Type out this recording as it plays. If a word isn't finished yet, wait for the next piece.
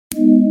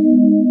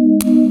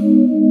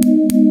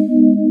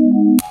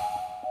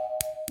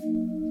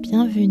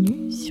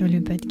Bienvenue sur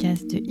le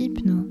podcast de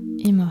Hypno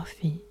et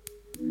Morphée,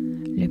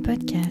 le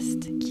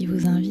podcast qui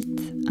vous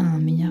invite à un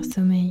meilleur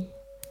sommeil.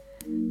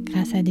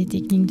 Grâce à des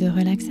techniques de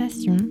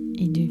relaxation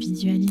et de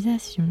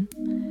visualisation,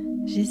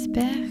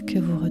 j'espère que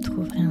vous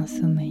retrouverez un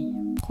sommeil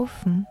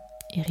profond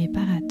et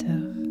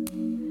réparateur.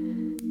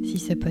 Si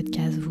ce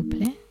podcast vous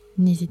plaît,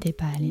 n'hésitez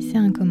pas à laisser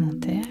un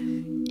commentaire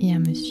et à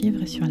me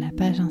suivre sur la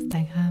page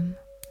Instagram.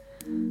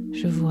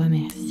 Je vous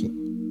remercie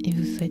et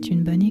vous souhaite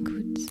une bonne écoute.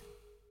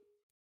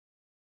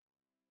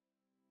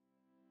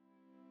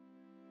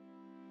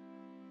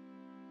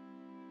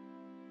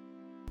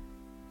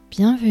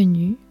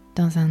 Bienvenue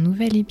dans un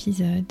nouvel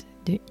épisode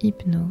de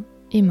Hypno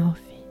et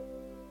Morphée.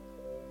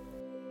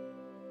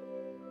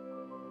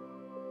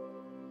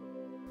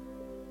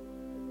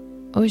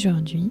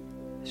 Aujourd'hui,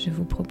 je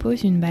vous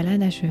propose une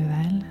balade à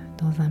cheval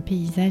dans un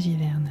paysage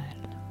hivernal.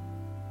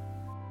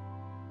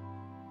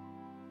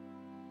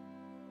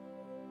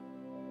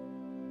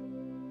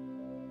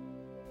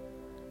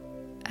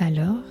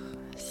 Alors,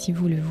 si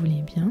vous le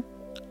voulez bien,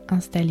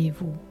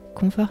 installez-vous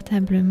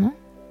confortablement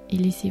et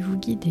laissez-vous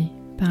guider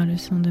par le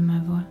son de ma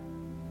voix.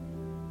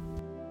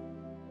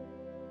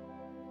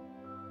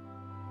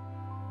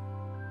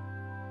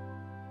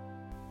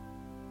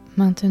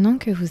 Maintenant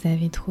que vous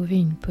avez trouvé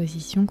une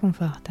position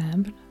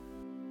confortable,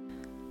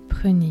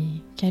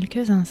 prenez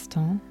quelques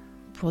instants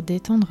pour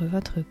détendre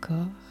votre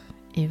corps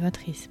et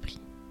votre esprit.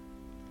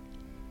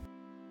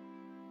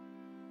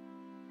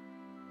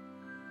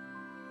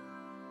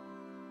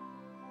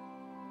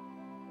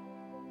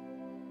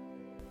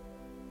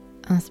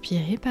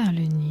 Inspirez par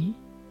le nez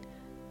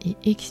et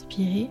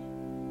expirez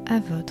à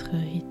votre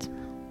rythme.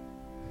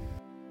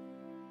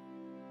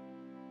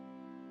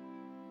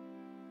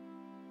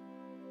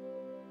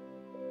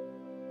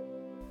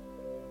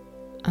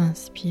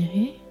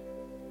 Inspirez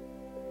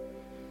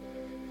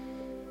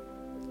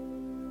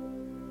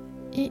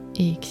et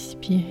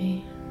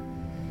expirez.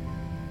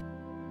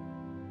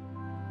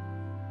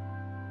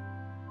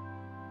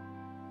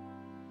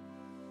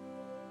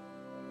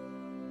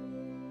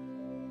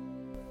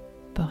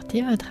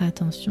 Portez votre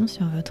attention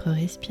sur votre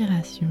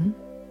respiration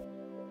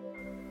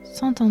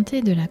sans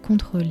tenter de la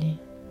contrôler.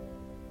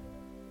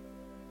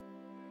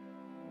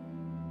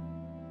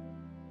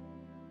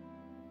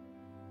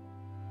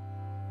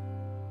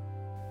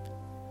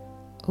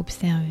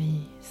 Observez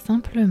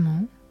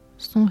simplement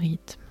son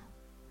rythme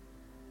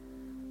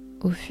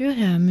au fur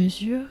et à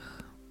mesure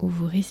où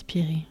vous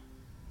respirez.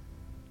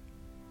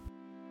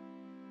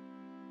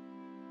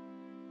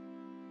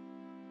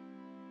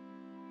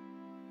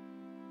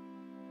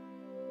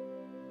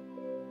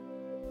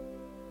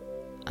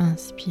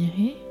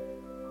 Inspirez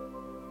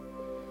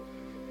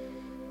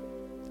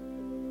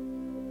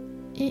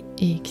et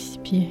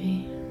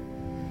expirez.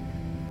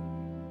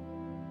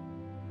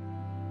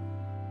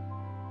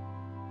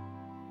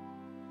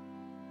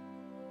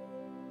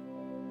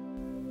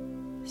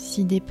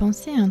 Si des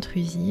pensées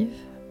intrusives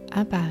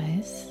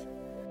apparaissent,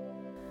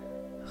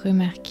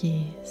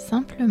 remarquez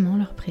simplement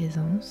leur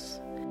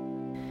présence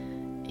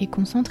et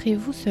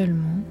concentrez-vous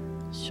seulement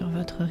sur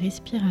votre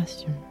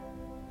respiration.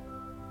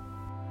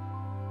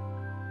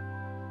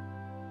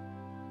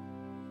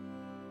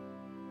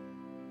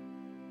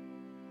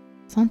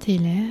 Sentez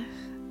l'air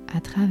à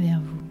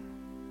travers vous.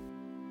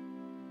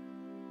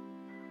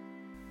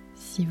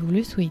 Si vous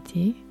le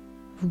souhaitez,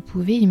 vous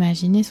pouvez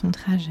imaginer son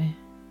trajet.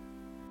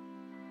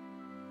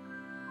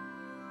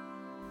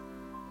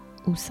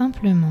 Ou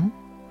simplement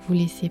vous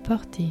laisser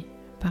porter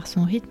par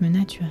son rythme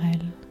naturel.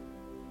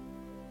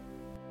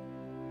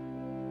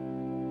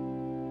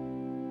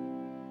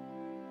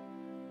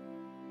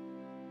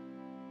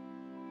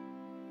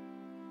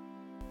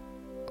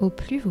 Au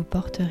plus vous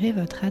porterez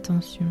votre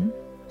attention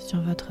sur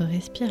votre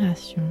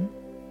respiration,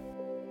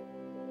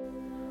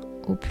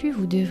 au plus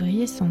vous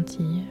devriez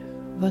sentir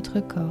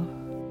votre corps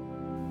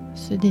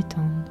se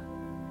détendre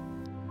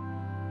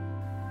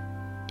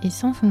et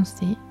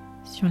s'enfoncer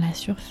sur la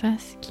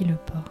surface qui le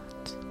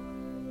porte.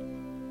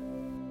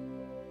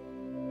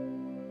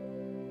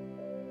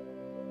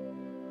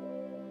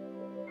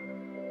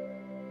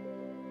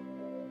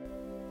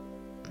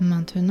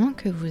 Maintenant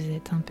que vous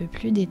êtes un peu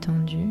plus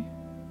détendu,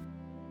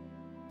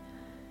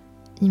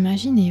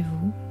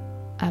 imaginez-vous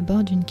à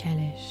bord d'une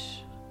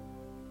calèche.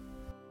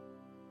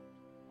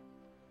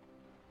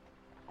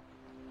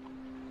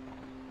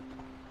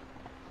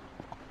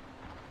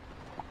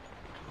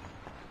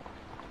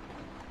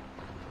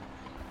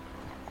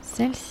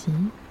 Celle-ci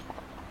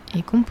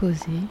est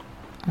composée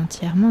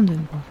entièrement de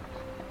bois.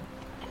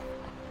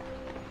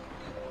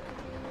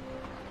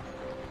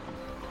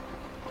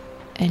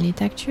 Elle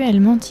est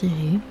actuellement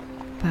tirée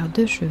par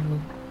 2 chevaux.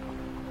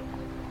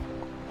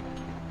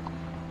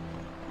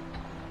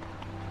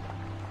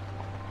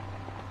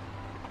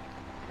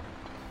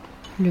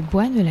 Le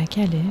bois de la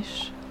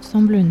calèche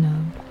semble noble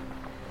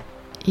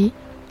et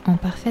en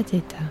parfait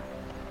état.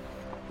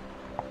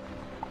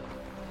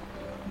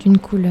 D'une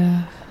couleur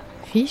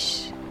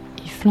riche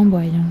et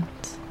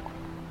flamboyante.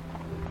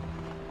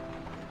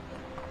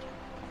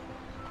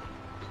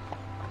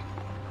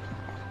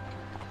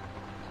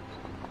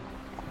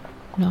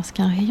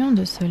 lorsqu'un rayon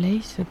de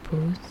soleil se pose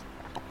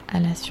à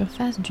la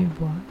surface du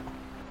bois,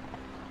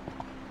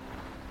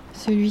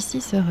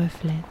 celui-ci se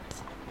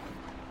reflète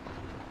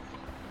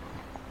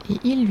et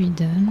il lui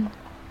donne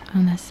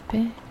un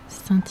aspect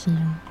scintillant.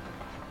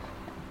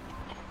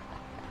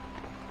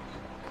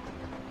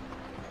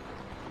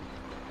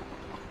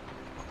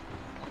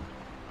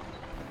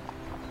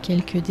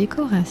 Quelques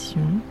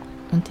décorations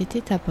ont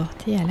été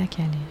apportées à la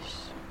calèche.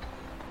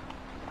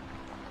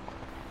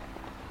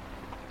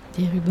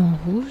 Des rubans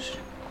rouges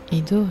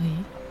et dorés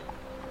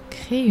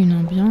créent une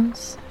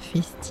ambiance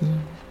festive.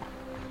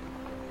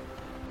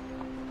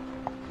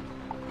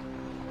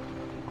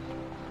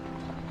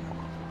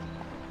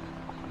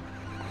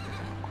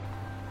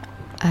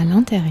 À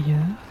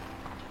l'intérieur,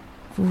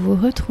 vous vous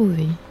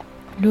retrouvez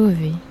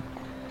lové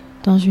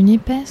dans une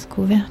épaisse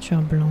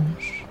couverture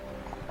blanche.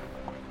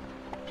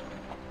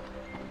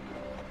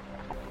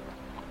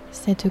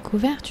 Cette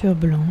couverture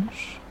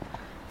blanche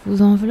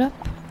vous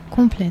enveloppe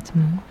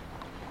complètement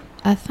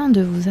afin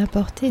de vous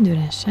apporter de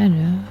la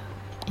chaleur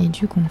et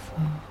du confort.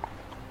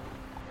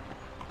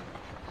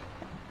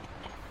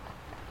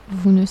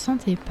 Vous ne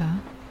sentez pas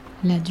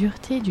la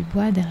dureté du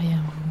bois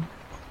derrière vous,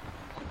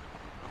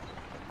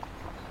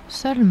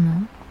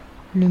 seulement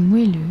le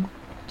moelleux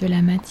de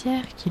la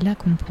matière qui la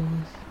compose.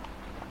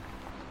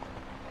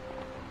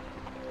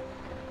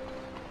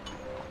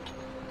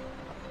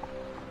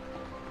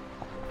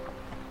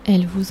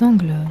 Elle vous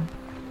englobe,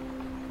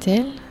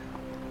 tel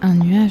un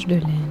nuage de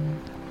laine,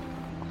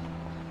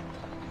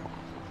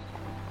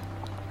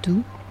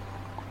 doux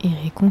et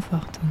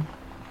réconfortant.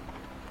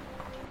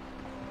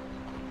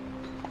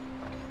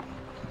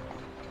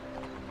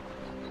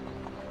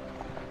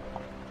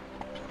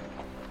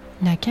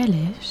 La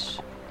calèche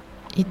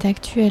est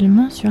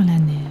actuellement sur la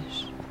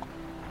neige.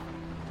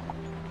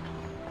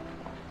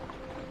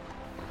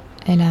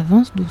 Elle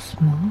avance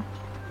doucement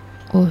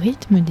au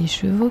rythme des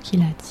chevaux qui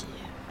la tirent.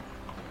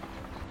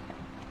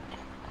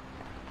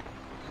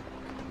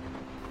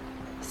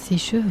 Ces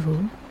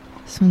chevaux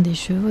sont des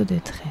chevaux de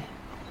trait.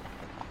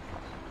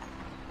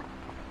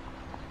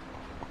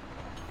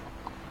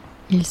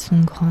 Ils sont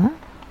grands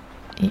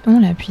et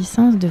ont la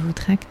puissance de vous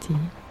tracter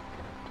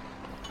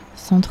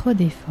sans trop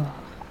d'efforts.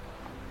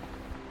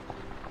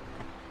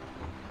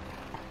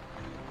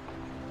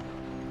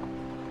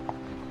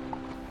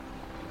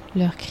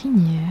 Leurs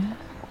crinières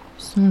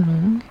sont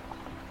longues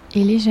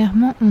et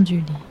légèrement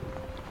ondulées.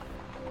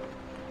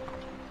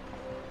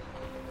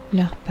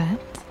 Leurs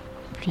pattes,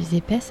 plus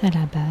épaisses à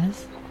la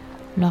base,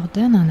 leur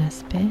donnent un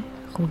aspect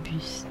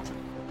robuste.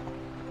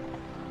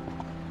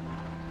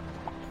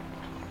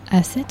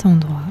 À cet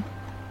endroit,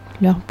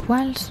 leurs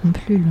poils sont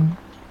plus longs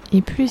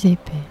et plus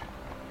épais.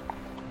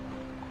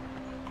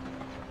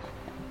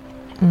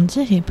 On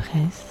dirait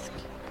presque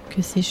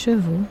que ces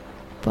chevaux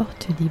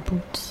portent des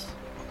boots.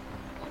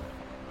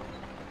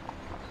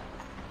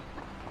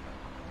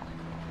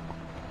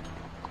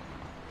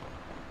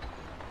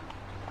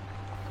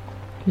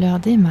 Leur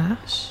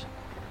démarche,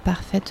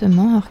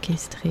 parfaitement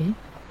orchestrée,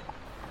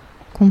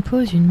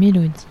 compose une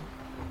mélodie.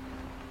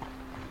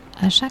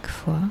 À chaque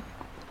fois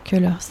que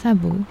leurs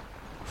sabots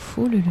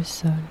foulent le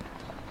sol.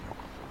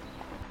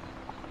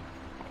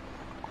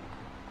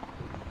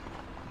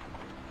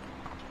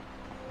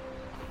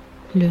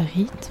 Le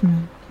rythme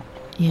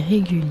est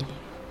régulier.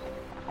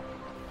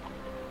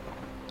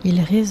 Il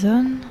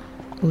résonne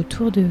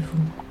autour de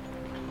vous.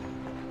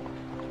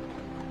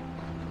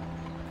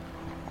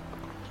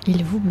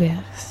 Il vous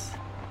berce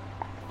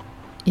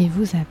et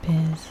vous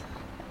apaise.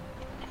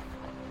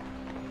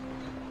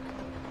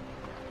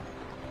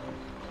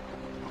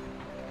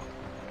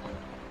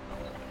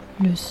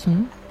 Le son,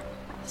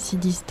 si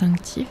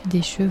distinctif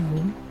des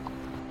chevaux,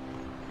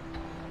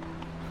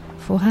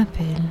 vous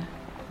rappelle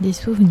des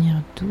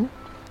souvenirs doux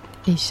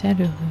et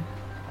chaleureux.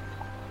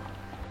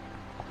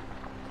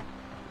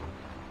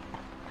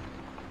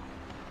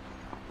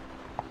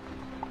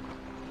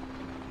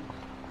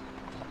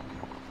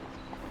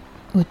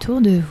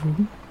 Autour de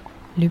vous,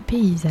 le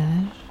paysage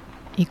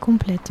est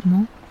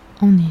complètement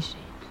enneigé.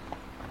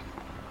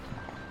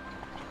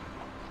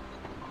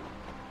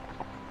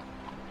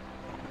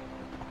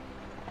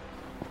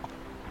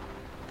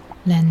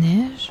 La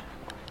neige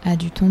a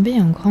dû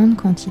tomber en grande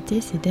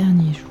quantité ces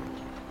derniers jours.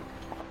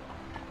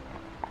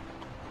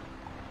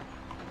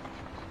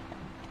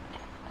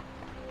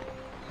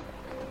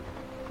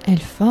 Elle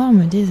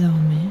forme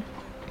désormais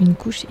une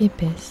couche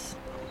épaisse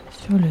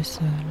sur le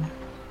sol.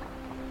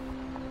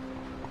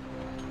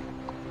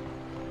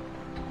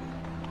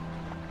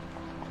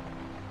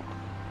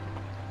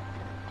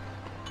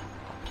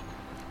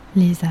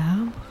 Les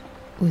arbres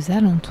aux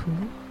alentours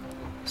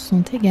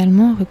sont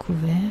également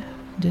recouverts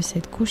de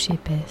cette couche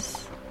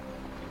épaisse.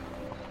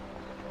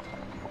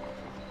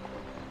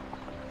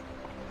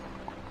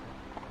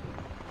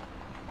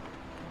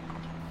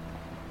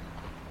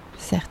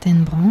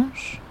 Certaines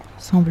branches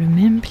semblent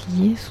même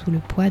plier sous le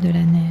poids de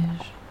la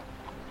neige.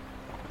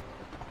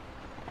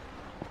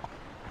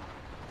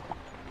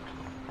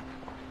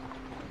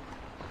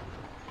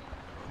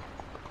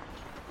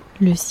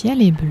 Le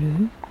ciel est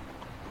bleu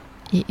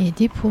et est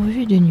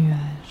dépourvu de nuages.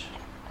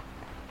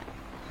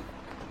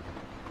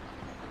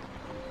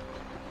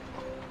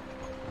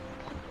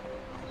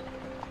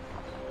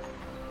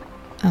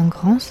 Un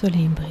grand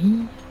soleil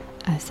brille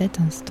à cet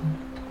instant.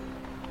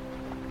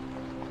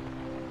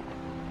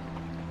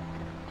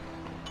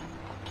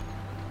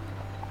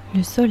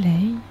 Le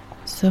soleil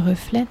se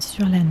reflète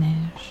sur la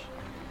neige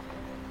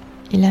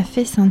et la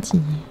fait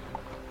scintiller.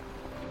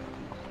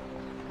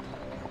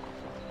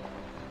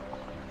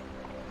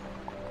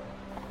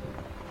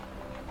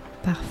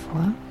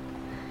 Parfois,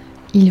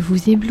 il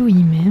vous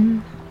éblouit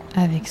même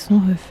avec son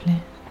reflet.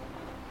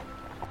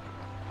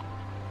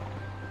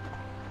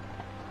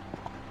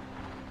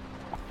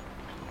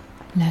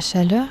 La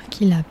chaleur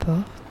qu'il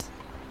apporte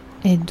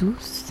est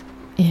douce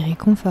et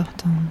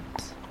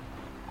réconfortante.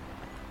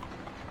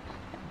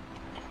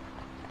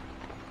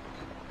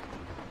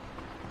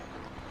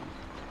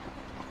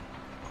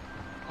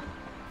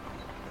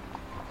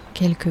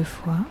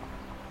 Quelquefois,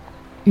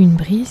 une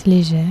brise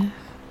légère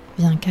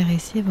vient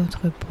caresser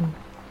votre peau,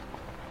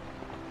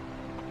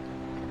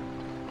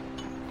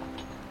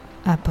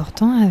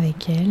 apportant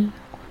avec elle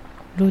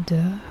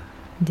l'odeur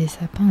des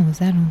sapins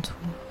aux alentours.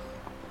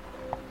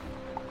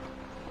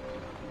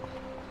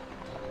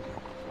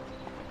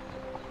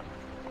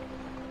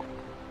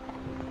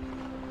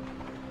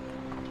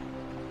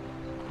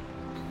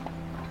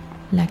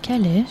 La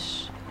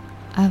calèche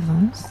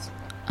avance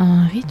à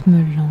un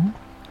rythme lent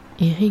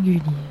et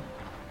régulier.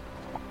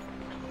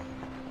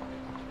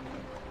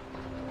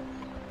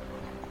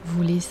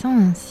 Vous laissant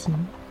ainsi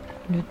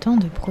le temps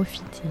de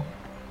profiter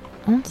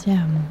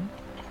entièrement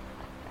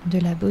de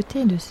la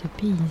beauté de ce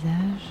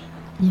paysage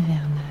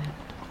hivernal.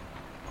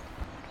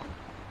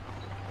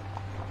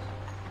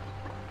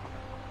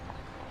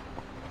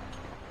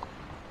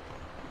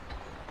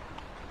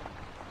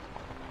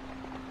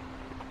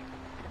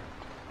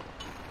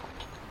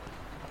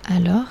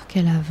 Alors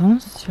qu'elle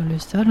avance sur le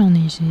sol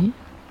enneigé,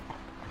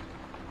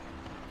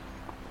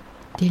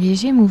 des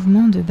légers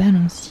mouvements de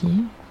balancier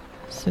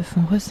se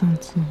font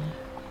ressentir.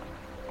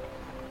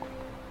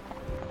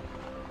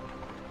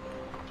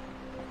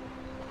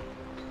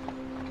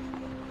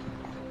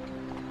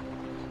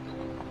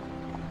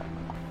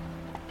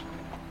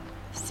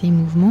 Ces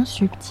mouvements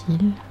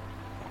subtils,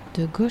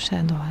 de gauche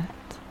à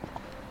droite,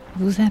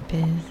 vous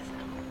apaisent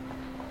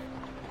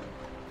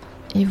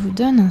et vous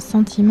donnent un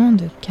sentiment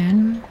de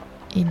calme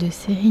et de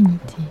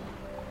sérénité.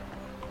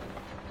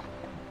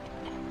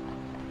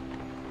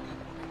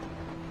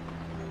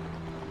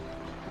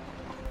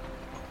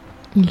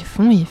 Ils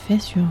font effet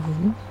sur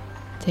vous,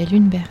 telle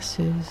une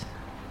berceuse.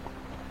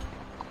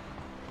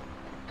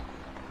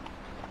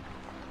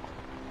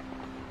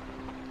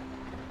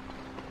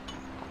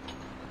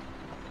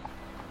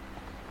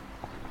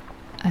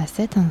 À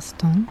cet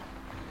instant,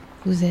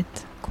 vous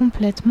êtes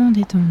complètement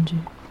détendu.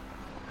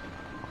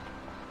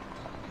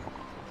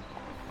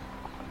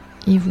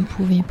 Et vous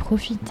pouvez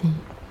profiter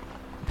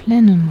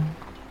pleinement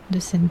de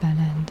cette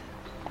balade.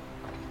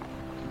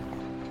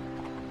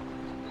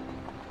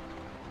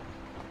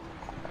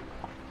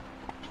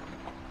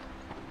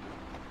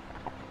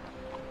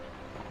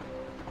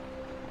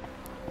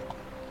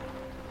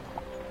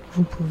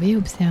 Vous pouvez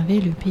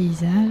observer le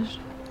paysage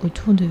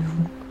autour de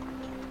vous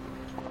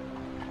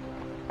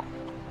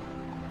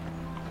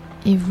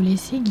et vous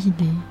laisser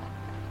guider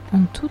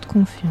en toute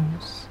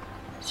confiance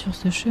sur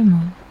ce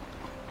chemin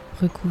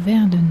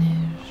recouvert de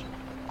neige.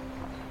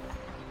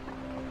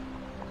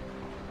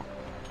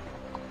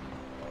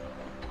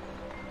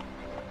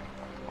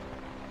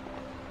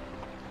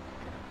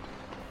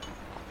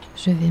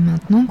 Je vais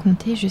maintenant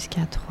compter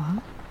jusqu'à 3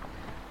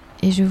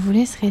 et je vous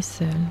laisserai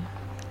seul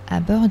à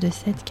bord de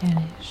cette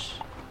calèche.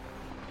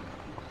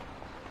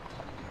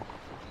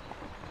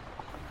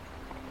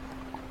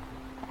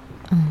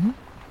 1,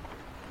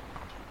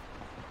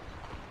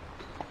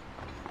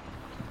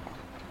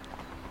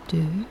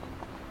 2,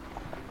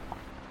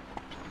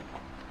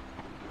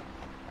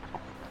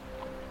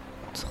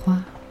 3.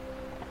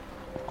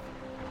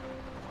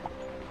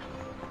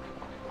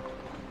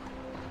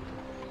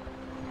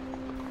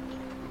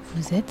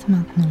 Vous êtes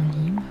maintenant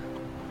libre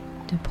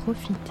de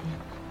profiter,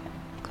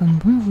 comme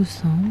bon vous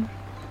semble,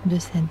 de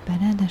cette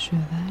balade à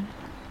cheval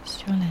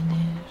sur la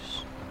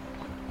neige.